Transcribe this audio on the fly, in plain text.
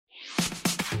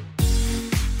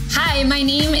Hi, my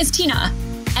name is Tina,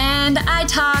 and I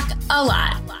talk a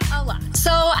lot. So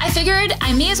I figured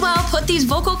I may as well put these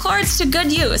vocal cords to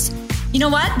good use. You know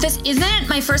what? This isn't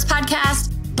my first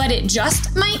podcast, but it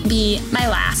just might be my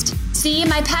last. See,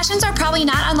 my passions are probably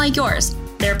not unlike yours.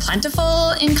 They're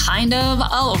plentiful and kind of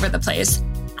all over the place.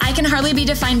 I can hardly be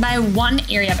defined by one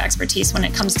area of expertise when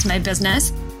it comes to my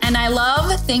business. And I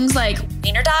love things like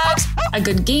wiener dogs, a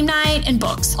good game night, and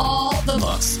books. All the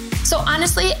books. So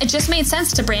honestly, it just made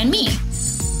sense to brand me.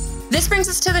 This brings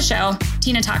us to the show,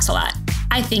 Tina Talks a Lot.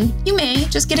 I think you may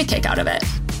just get a kick out of it.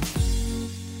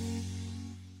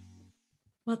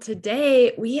 Well,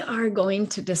 today we are going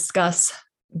to discuss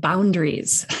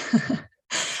boundaries.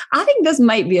 I think this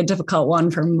might be a difficult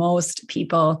one for most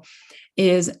people,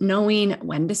 is knowing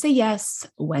when to say yes,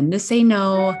 when to say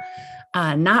no,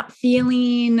 not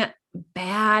feeling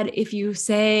bad if you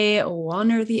say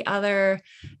one or the other,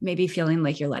 maybe feeling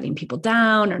like you're letting people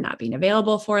down or not being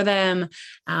available for them.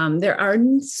 There are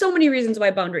so many reasons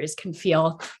why boundaries can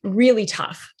feel really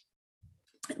tough.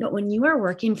 But when you are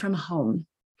working from home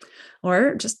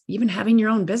or just even having your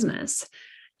own business,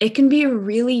 it can be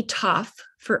really tough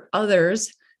for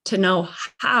others to know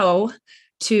how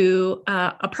to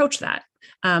approach that.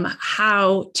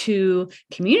 How to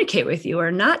communicate with you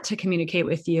or not to communicate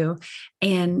with you.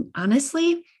 And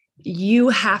honestly, you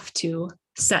have to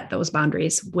set those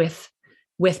boundaries with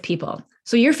people.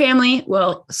 So your family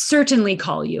will certainly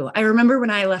call you. I remember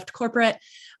when I left corporate,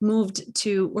 moved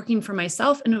to working for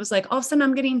myself, and it was like, all of a sudden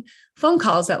I'm getting phone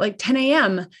calls at like 10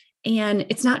 a.m. And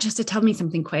it's not just to tell me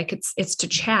something quick, it's to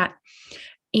chat.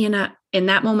 And in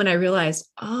that moment, I realized,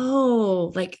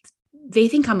 like they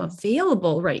think I'm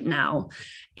available right now.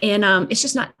 And it's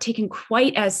just not taken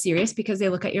quite as serious because they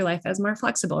look at your life as more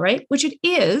flexible, right? Which it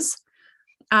is,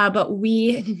 but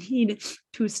we need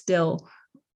to still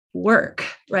work,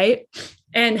 right?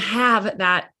 And have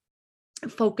that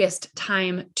focused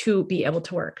time to be able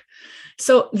to work.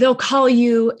 So they'll call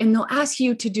you and they'll ask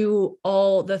you to do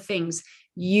all the things.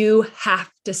 You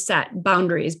have to set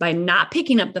boundaries by not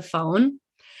picking up the phone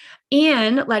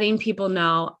and letting people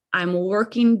know I'm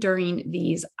working during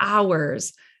these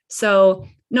hours. So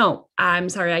no, I'm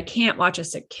sorry, I can't watch a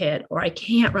sick kid, or I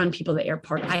can't run people to the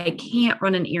airport. I can't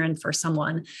run an errand for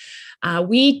someone.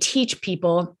 We teach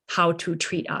people how to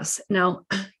treat us. Now,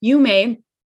 you may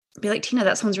be like, Tina,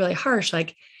 that sounds really harsh.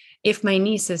 Like if my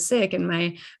niece is sick and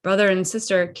my brother and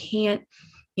sister can't,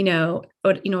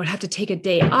 would have to take a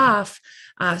day off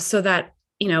so that,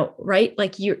 right?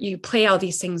 Like you play all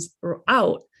these things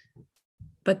out,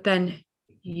 but then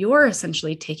you're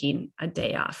essentially taking a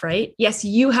day off, right? Yes,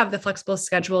 you have the flexible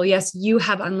schedule. Yes, you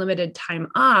have unlimited time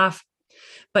off,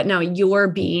 but now you're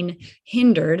being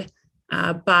hindered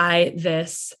by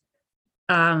this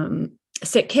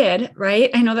sick kid,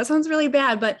 right? I know that sounds really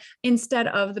bad, but instead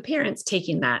of the parents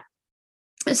taking that.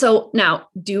 So now,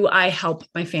 do I help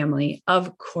my family?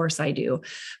 Of course I do.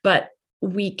 But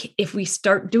if we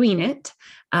start doing it,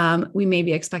 we may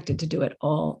be expected to do it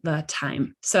all the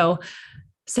time. So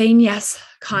saying yes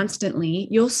constantly,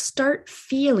 you'll start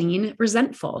feeling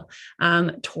resentful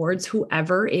towards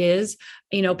whoever is,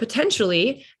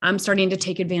 potentially starting to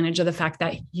take advantage of the fact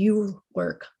that you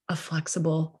work a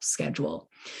flexible schedule.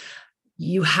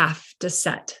 You have to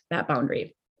set that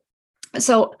boundary.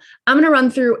 So I'm going to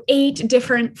run through 8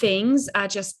 different things,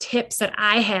 just tips that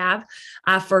I have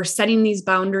for setting these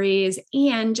boundaries,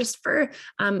 and just for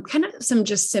kind of some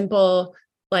just simple,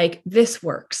 like this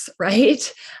works,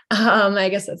 right? I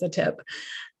guess that's a tip.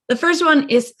 The first one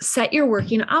is set your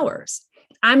working hours.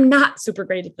 I'm not super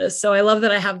great at this, so I love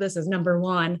that I have this as number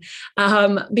 1,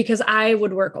 because I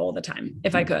would work all the time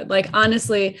if I could. Like,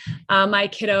 honestly, my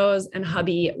kiddos and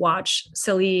hubby watch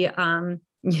silly,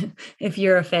 if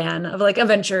you're a fan of like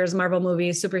adventures, Marvel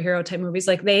movies, superhero type movies,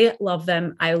 like they love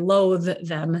them. I loathe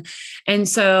them. And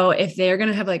so if they're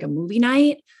going to have like a movie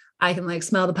night, I can like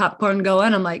smell the popcorn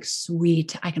going. I'm like,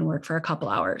 sweet, I can work for a couple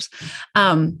hours.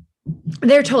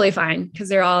 They're totally fine because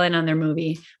they're all in on their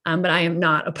movie. But I am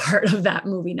not a part of that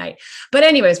movie night. But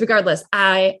anyways, regardless,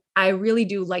 I really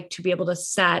do like to be able to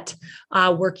set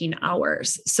working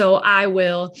hours. So I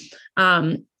will,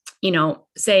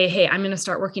 say, hey, I'm going to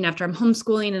start working after I'm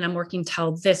homeschooling and I'm working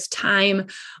till this time.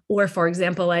 Or for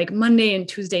example, like Monday and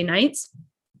Tuesday nights,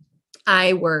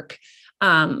 I work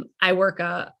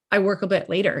a bit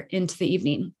later into the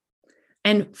evening.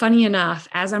 And funny enough,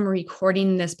 as I'm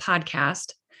recording this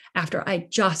podcast, after I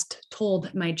just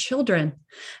told my children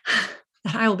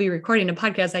that I will be recording a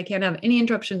podcast, I can't have any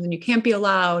interruptions and you can't be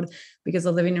allowed because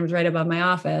the living room is right above my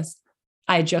office,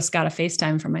 I just got a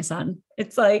FaceTime from my son.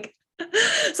 It's like,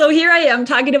 so here I am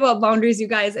talking about boundaries, you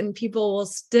guys, and people will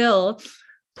still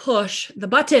push the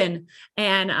button.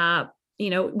 And,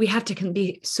 we have to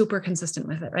be super consistent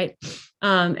with it, right?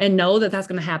 And know that that's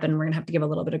going to happen. We're going to have to give a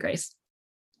little bit of grace.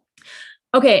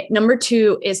 Okay, number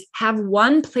 2 is have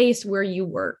one place where you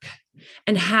work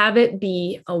and have it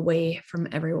be away from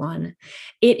everyone.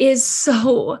 It is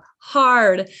so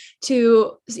hard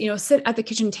to, sit at the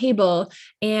kitchen table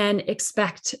and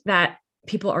expect that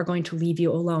people are going to leave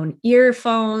you alone.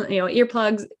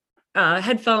 Earplugs,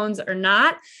 headphones or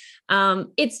not.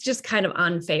 It's just kind of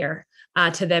unfair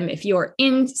to them. If you're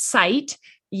in sight,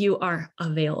 you are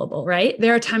available, right?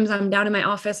 There are times I'm down in my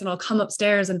office and I'll come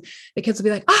upstairs and the kids will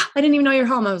be like, I didn't even know you're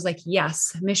home. I was like,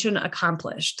 yes, mission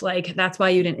accomplished. Like, that's why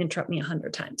you didn't interrupt me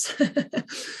 100 times.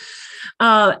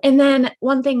 And then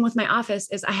one thing with my office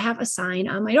is I have a sign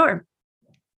on my door.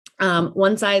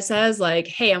 One side says like,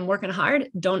 hey, I'm working hard,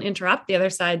 don't interrupt. The other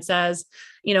side says,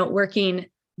 working,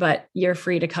 but you're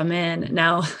free to come in.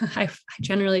 Now, I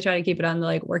generally try to keep it on the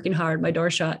like working hard, my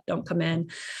door shut, don't come in.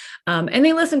 And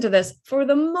they listen to this for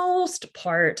the most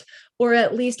part, or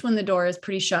at least when the door is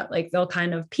pretty shut, like they'll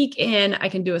kind of peek in. I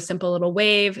can do a simple little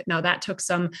wave. Now that took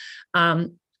some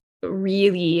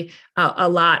really a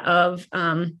lot of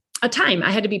a time.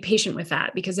 I had to be patient with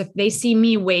that because if they see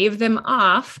me wave them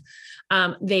off,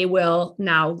 they will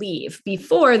now leave.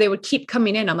 Before they would keep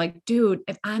coming in. I'm like, dude,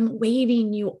 if I'm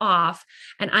waving you off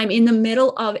and I'm in the middle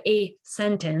of a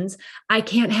sentence, I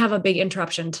can't have a big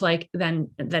interruption to like then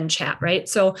chat, right?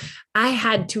 So I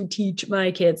had to teach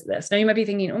my kids this. Now you might be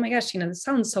thinking, oh my gosh, this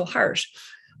sounds so harsh.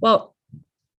 Well,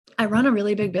 I run a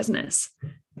really big business.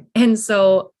 And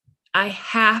so I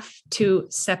have to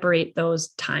separate those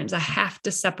times. I have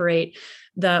to separate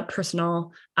the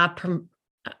personal from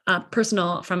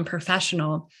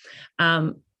professional.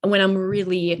 When I'm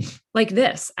really like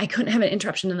this, I couldn't have an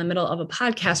interruption in the middle of a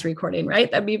podcast recording,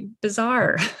 right? That'd be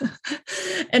bizarre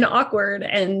and awkward.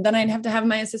 And then I'd have to have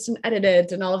my assistant edit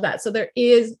it and all of that. So there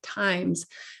is times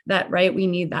that, right, we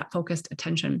need that focused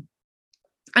attention.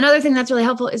 Another thing that's really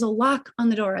helpful is a lock on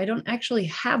the door. I don't actually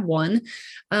have one,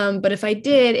 but if I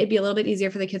did, it'd be a little bit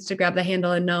easier for the kids to grab the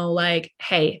handle and know like,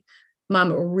 hey,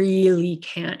 Mom really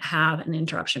can't have an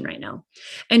interruption right now.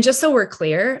 And just so we're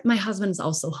clear, my husband's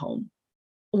also home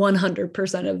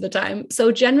 100% of the time.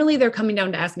 So generally they're coming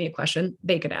down to ask me a question.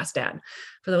 They could ask Dad.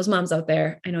 For those moms out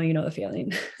there, I know you know the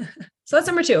feeling. So that's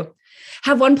number 2.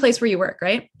 Have one place where you work,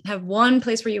 right? Have one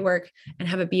place where you work and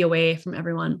have it be away from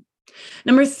everyone.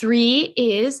 Number 3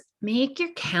 is make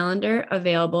your calendar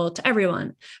available to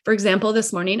everyone. For example,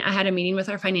 this morning I had a meeting with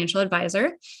our financial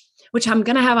advisor, which I'm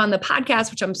going to have on the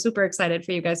podcast, which I'm super excited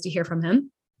for you guys to hear from him.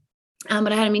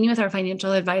 But I had a meeting with our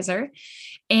financial advisor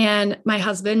and my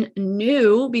husband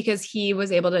knew because he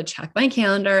was able to check my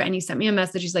calendar and he sent me a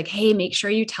message. He's like, hey, make sure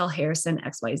you tell Harrison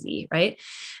XYZ, right?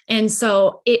 And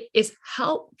so it is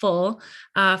helpful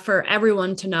for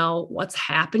everyone to know what's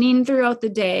happening throughout the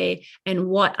day and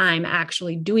what I'm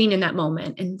actually doing in that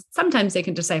moment. And sometimes they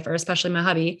can decipher, especially my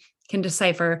hubby can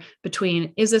decipher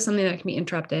between, is this something that can be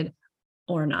interrupted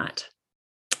or not?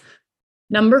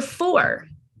 Number 4,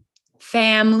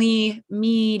 family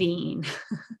meeting.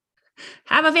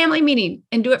 Have a family meeting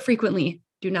and do it frequently.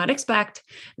 Do not expect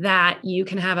that you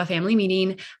can have a family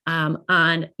meeting on,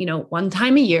 one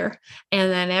time a year,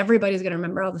 and then everybody's going to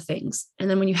remember all the things. And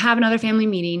then when you have another family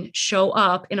meeting, show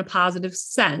up in a positive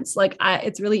sense. Like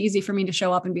it's really easy for me to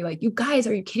show up and be like, you guys,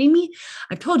 are you kidding me?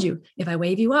 I've told you, if I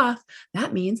wave you off,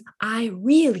 that means I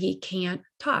really can't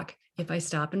talk. If I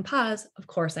stop and pause, of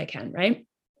course I can, right?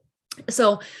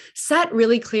 So set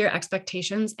really clear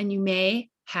expectations and you may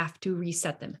have to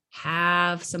reset them.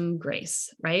 Have some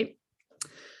grace, right?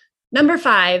 Number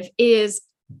 5 is,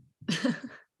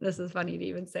 this is funny to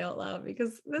even say out loud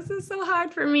because this is so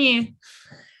hard for me,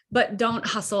 but don't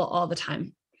hustle all the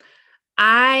time.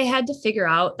 I had to figure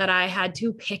out that I had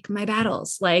to pick my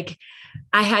battles. Like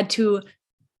I had to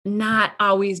not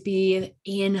always be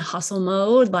in hustle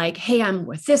mode. Like, hey, I'm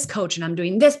with this coach and I'm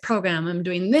doing this program, I'm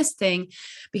doing this thing,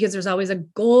 because there's always a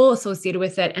goal associated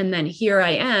with it. And then here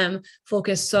I am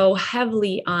focused so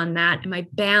heavily on that. And my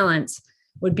balance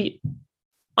would be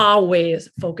always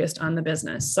focused on the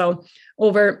business. So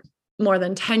over more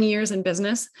than 10 years in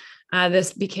business,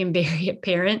 this became very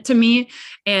apparent to me.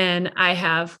 And I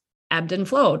have ebbed and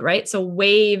flowed, right? So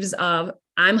waves of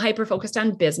I'm hyper-focused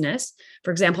on business.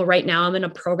 For example, right now I'm in a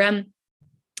program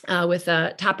with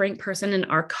a top-ranked person in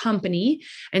our company.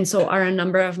 And so are a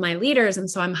number of my leaders. And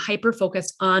so I'm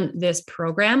hyper-focused on this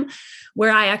program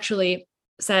where I actually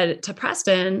said to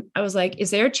Preston, I was like,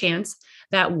 is there a chance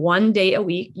that one day a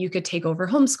week you could take over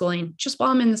homeschooling just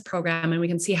while I'm in this program and we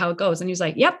can see how it goes? And he's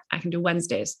like, yep, I can do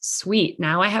Wednesdays. Sweet.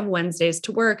 Now I have Wednesdays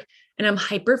to work and I'm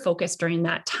hyper focused during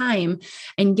that time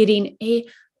and getting a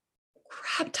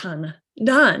crap ton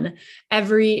done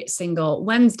every single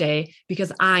Wednesday,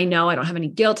 because I know I don't have any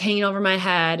guilt hanging over my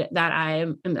head that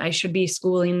I should be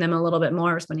schooling them a little bit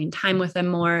more, spending time with them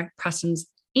more. Preston's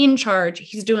in charge.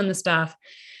 He's doing the stuff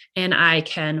and I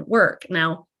can work.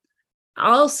 Now,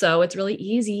 also, it's really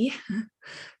easy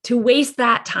to waste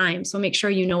that time. So make sure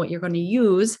you know what you're going to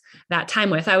use that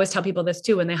time with. I always tell people this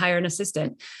too, when they hire an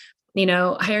assistant.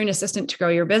 Hire an assistant to grow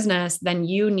your business, then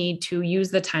you need to use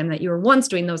the time that you were once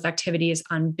doing those activities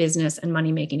on business and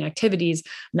money-making activities,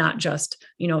 not just,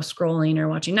 scrolling or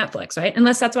watching Netflix, right?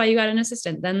 Unless that's why you got an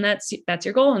assistant, then that's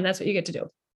your goal and that's what you get to do.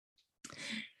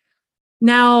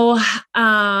 Now,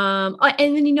 and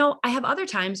then, I have other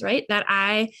times, right, that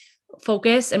I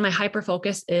focus and my hyper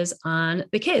focus is on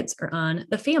the kids or on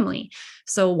the family.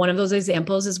 So one of those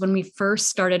examples is when we first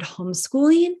started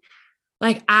homeschooling.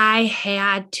 Like I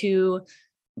had to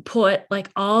put like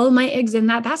all my eggs in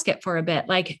that basket for a bit.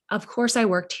 Like, of course I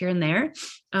worked here and there.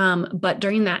 But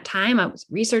during that time I was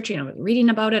researching, I was reading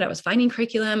about it. I was finding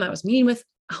curriculum. I was meeting with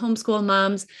homeschool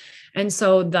moms. And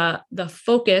so the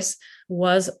focus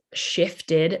was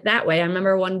shifted that way. I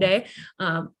remember one day,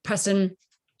 Preston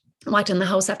walked in the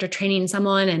house after training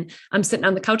someone and I'm sitting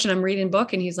on the couch and I'm reading a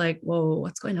book and he's like, whoa,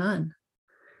 what's going on?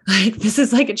 Like, this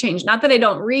is like a change. Not that I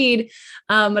don't read,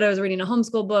 but I was reading a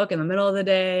homeschool book in the middle of the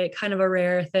day, kind of a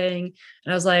rare thing.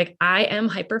 And I was like, I am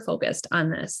hyper-focused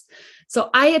on this. So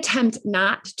I attempt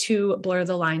not to blur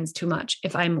the lines too much.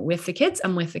 If I'm with the kids,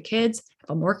 I'm with the kids. If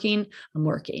I'm working,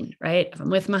 right? If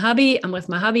I'm with my hubby, I'm with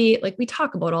my hubby. Like we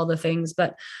talk about all the things,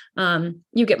 but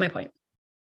you get my point.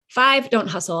 5, don't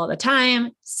hustle all the time.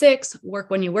 6,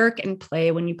 work when you work and play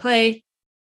when you play.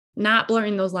 Not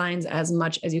blurring those lines as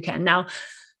much as you can. Now,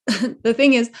 the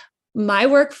thing is, my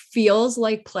work feels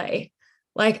like play.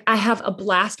 Like I have a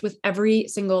blast with every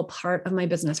single part of my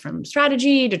business, from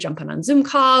strategy to jumping on Zoom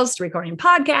calls to recording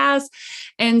podcasts.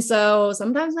 And so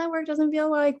sometimes my work doesn't feel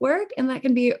like work, and that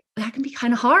can be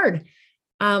kind of hard.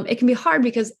 It can be hard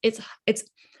because it's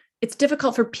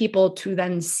difficult for people to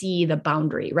then see the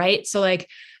boundary, right? So like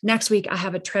next week I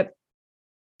have a trip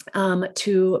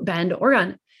to Bend,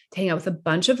 Oregon, to hang out with a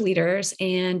bunch of leaders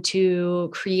and to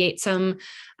create some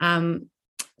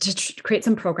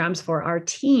programs for our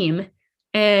team.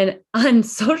 And on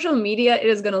social media, it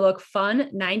is going to look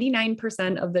fun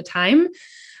 99% of the time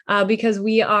because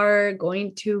we are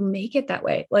going to make it that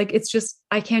way. Like it's just,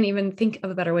 I can't even think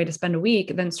of a better way to spend a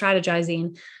week than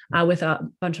strategizing with a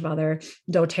bunch of other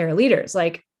doTERRA leaders.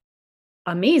 Like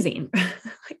amazing.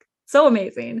 Like so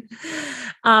amazing.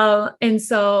 And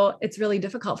so it's really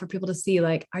difficult for people to see,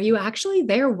 like, are you actually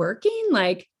there working?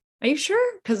 Like, are you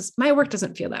sure? Because my work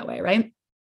doesn't feel that way, right?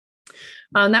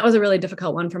 That was a really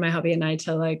difficult one for my hubby and I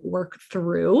to like work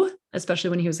through, especially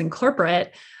when he was in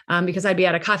corporate, because I'd be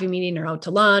at a coffee meeting or out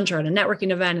to lunch or at a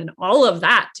networking event. And all of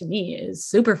that to me is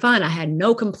super fun. I had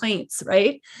no complaints,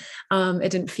 right? It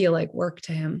didn't feel like work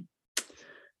to him.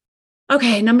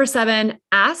 Okay. Number 7,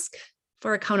 ask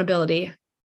for accountability.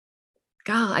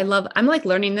 God, I'm like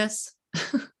learning this.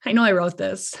 I know I wrote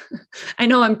this. I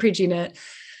know I'm preaching it,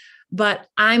 but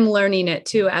I'm learning it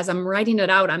too. As I'm writing it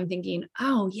out, I'm thinking,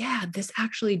 oh yeah, this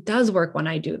actually does work when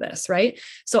I do this, right?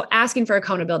 So asking for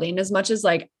accountability, and as much as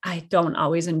like, I don't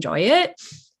always enjoy it,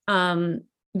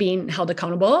 being held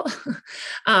accountable,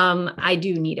 I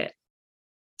do need it.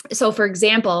 So for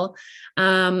example,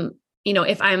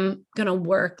 if I'm going to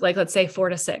work, like, let's say 4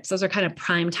 to 6, those are kind of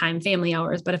prime time family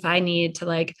hours. But if I need to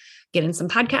like get in some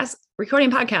podcasts,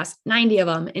 recording podcasts, 90 of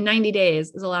them in 90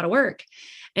 days is a lot of work.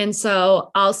 And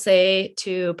so I'll say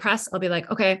to Press, I'll be like,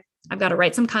 okay, I've got to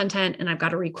write some content and I've got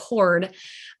to record.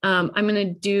 I'm going to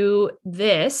do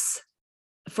this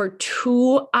for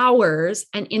 2 hours.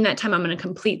 And in that time, I'm going to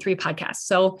complete 3 podcasts.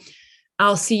 So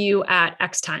I'll see you at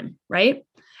X time. Right.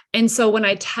 And so when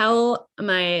I tell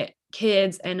my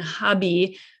kids and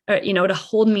hubby, to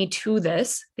hold me to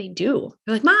this, they do.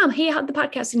 They're like, Mom, hey, how'd the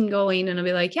podcasting going? And I'll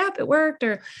be like, yep, it worked.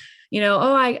 Or,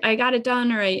 oh, I got it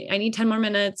done, or I need 10 more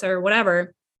minutes or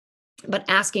whatever. But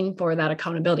asking for that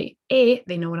accountability. They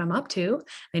know what I'm up to.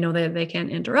 They know that they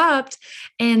can't interrupt.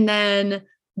 And then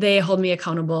they hold me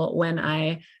accountable when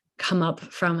I come up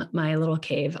from my little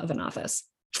cave of an office.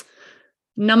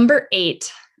 Number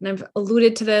 8, and I've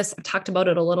alluded to this, I've talked about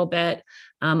it a little bit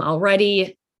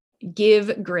already.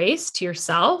 Give grace to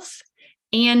yourself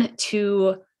and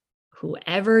to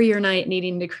whoever you're not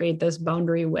needing to create this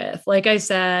boundary with. Like I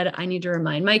said, I need to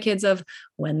remind my kids of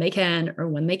when they can or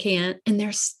when they can't. And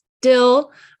they're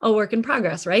still a work in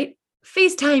progress, right?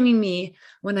 FaceTiming me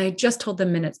when I just told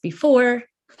them minutes before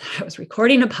I was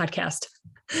recording a podcast.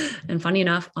 And funny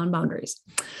enough, on boundaries.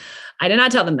 I did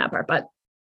not tell them that part, but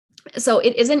so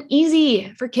it isn't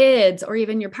easy for kids or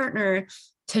even your partner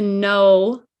to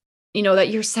know, that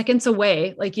you're seconds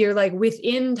away, like you're like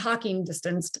within talking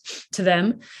distance to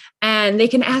them. And they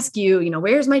can ask you,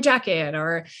 where's my jacket?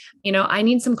 Or, I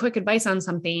need some quick advice on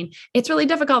something. It's really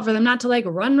difficult for them not to like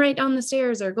run right down the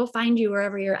stairs or go find you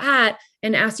wherever you're at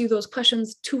and ask you those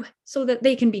questions so that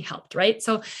they can be helped, right?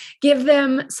 So give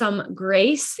them some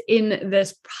grace in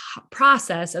this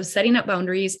process of setting up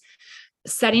boundaries,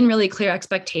 setting really clear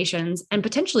expectations, and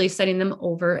potentially setting them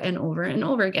over and over and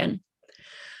over again.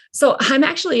 So I'm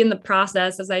actually in the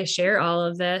process, as I share all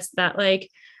of this, that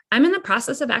I'm in the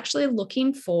process of actually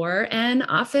looking for an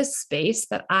office space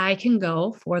that I can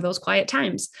go for those quiet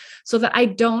times so that I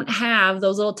don't have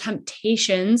those little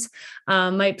temptations.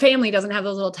 My family doesn't have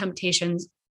those little temptations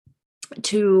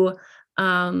to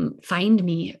find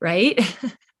me, right?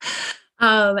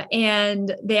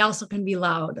 And they also can be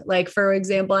loud. Like, for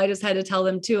example, I just had to tell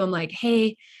them too, I'm like,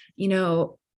 hey,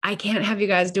 I can't have you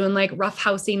guys doing like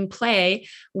roughhousing play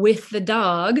with the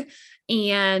dog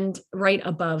and right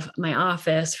above my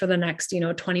office for the next,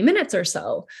 20 minutes or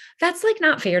so. That's like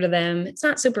not fair to them. It's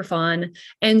not super fun.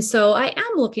 And so I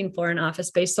am looking for an office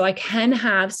space so I can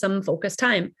have some focused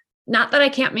time. Not that I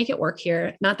can't make it work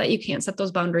here, not that you can't set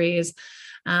those boundaries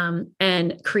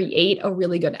and create a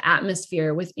really good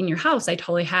atmosphere within your house. I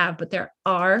totally have, but there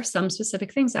are some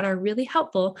specific things that are really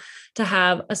helpful to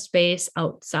have a space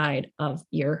outside of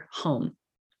your home.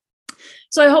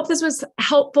 So I hope this was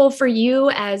helpful for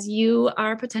you as you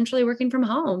are potentially working from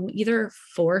home, either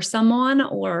for someone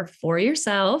or for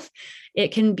yourself.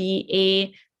 It can be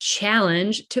a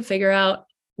challenge to figure out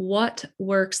what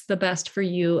works the best for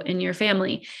you and your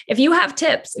family. If you have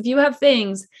tips, if you have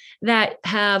things that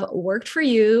have worked for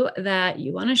you that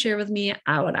you want to share with me,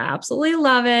 I would absolutely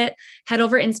love it. Head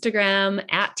over Instagram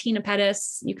at Tina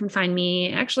Pettis. You can find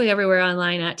me actually everywhere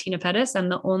online at Tina Pettis. I'm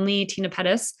the only Tina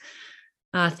Pettis.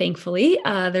 Thankfully,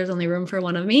 there's only room for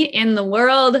one of me in the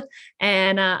world.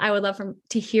 And I would love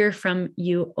to hear from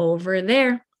you over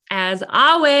there. As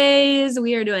always,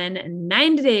 we are doing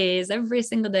 90 days every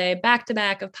single day, back to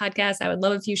back of podcasts. I would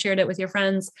love if you shared it with your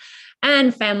friends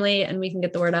and family, and we can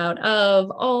get the word out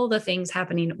of all the things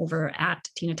happening over at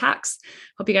Tina Talks.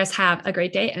 Hope you guys have a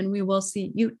great day, and we will see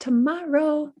you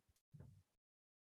tomorrow.